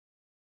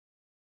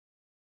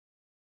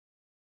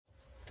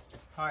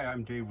Hi,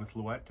 I'm Dave with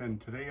Louette, and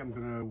today I'm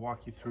going to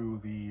walk you through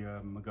the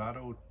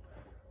Megado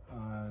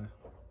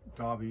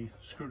Dobby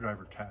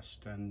screwdriver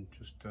test and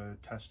just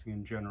testing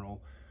in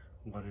general.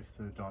 What if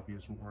the Dobby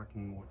isn't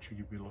working? What should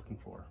you be looking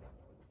for?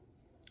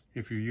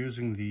 If you're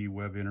using the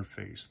web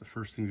interface, the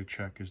first thing to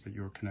check is that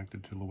you're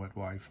connected to Louette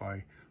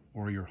Wi-Fi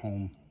or your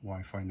home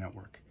Wi-Fi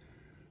network.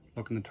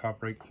 Look in the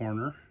top right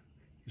corner,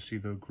 you see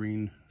the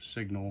green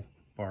signal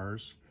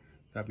bars.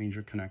 That means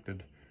you're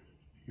connected.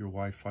 Your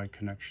Wi-Fi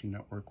connection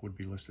network would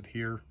be listed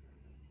here.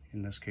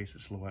 In this case,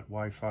 it's Louette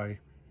Wi-Fi.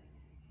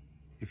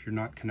 If you're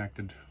not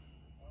connected,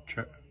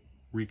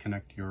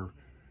 reconnect your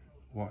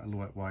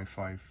Louette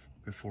Wi-Fi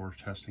before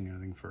testing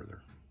anything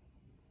further.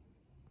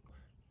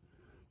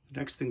 The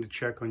next thing to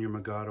check on your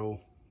Megado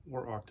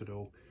or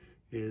Octado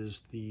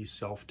is the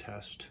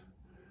self-test.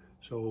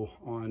 So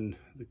on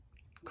the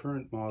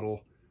current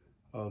model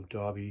of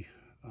Dobby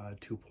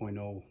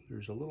 2.0,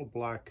 there's a little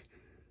black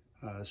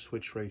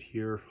switch right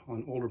here.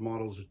 On older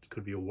models, it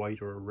could be a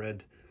white or a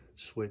red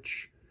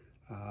switch.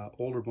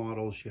 Older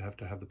models, you have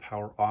to have the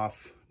power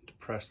off to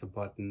press the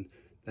button,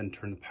 then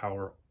turn the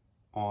power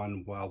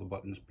on while the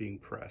button is being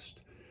pressed.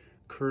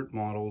 Current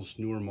models,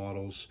 newer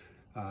models,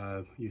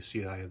 you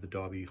see I have the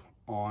Dobby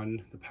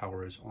on, the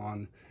power is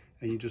on,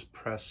 and you just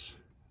press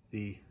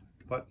the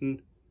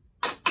button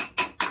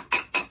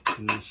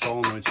and the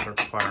solenoids start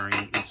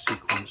firing in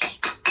sequence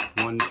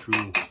 1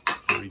 through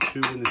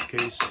 32 in this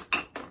case.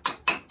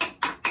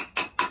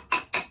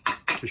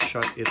 To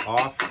shut it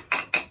off,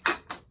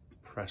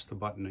 press the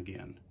button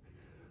again.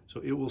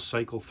 So it will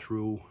cycle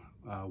through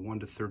 1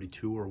 to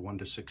 32 or 1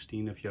 to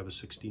 16 if you have a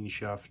 16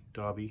 shaft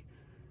Dobby.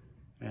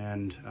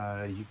 And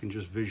you can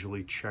just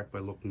visually check by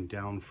looking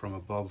down from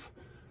above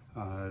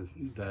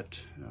that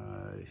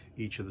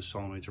each of the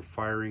solenoids are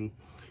firing.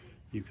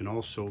 You can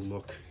also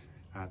look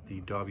at the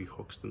Dobby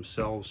hooks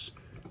themselves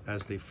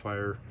as they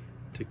fire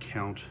to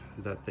count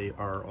that they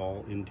are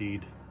all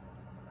indeed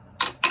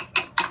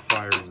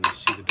firing. You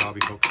see the Dobby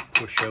hooks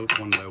push out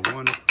one by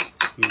one.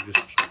 You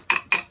just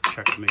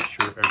check to make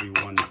sure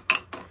everyone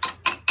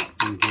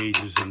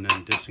engages and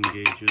then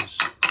disengages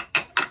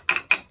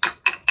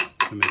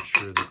to make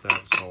sure that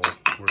that's all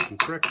working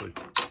correctly.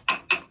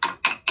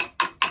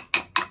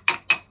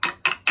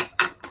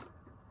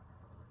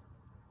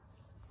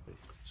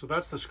 So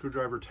that's the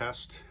screwdriver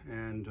test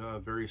and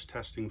various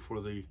testing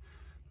for the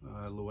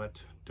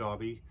Louette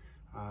Dobby.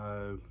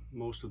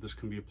 Most of this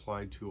can be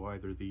applied to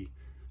either the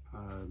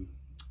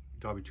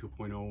Dobby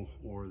 2.0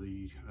 or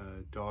the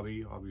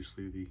Dobby.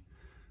 Obviously the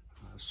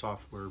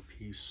software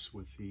piece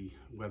with the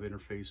web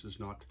interface is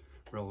not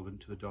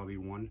relevant to the Dobby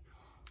 1.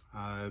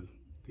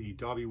 The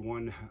Dobby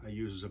 1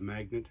 uses a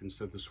magnet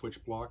instead of the switch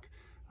block.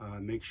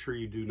 Make sure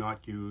you do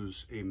not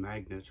use a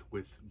magnet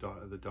with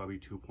the Dobby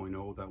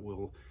 2.0. That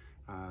will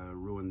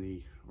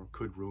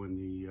could ruin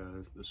the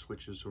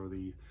switches or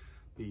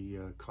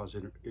cause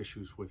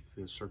issues with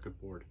the circuit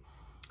board.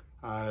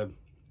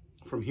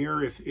 From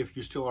here, if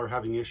you still are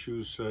having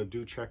issues,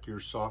 do check your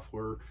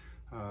software,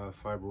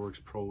 Fiberworks,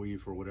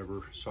 ProWeave, or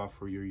whatever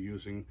software you're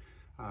using.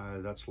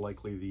 That's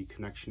likely the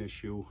connection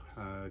issue.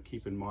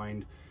 Keep in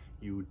mind,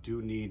 you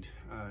do need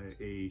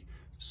a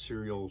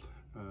serial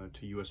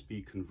to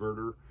USB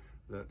converter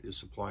that is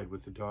supplied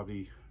with the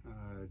Dobby,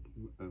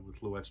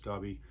 with Louette's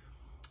Dobby.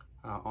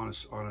 On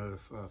a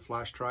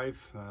flash drive,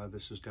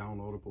 this is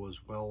downloadable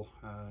as well.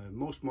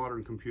 Most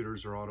modern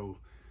computers are auto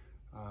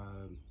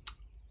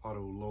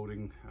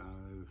loading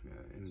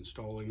and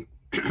installing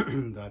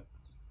that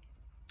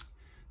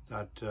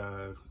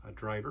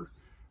driver,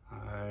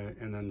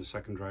 and then the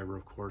second driver,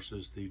 of course,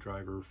 is the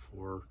driver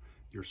for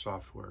your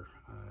software.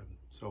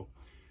 So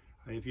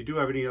if you do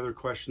have any other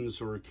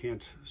questions or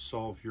can't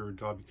solve your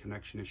Dobby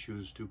connection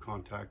issues, do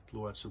contact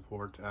Louette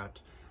support at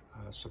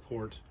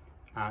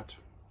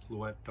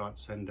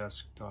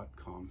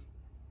support@louette.zendesk.com.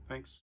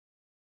 Thanks.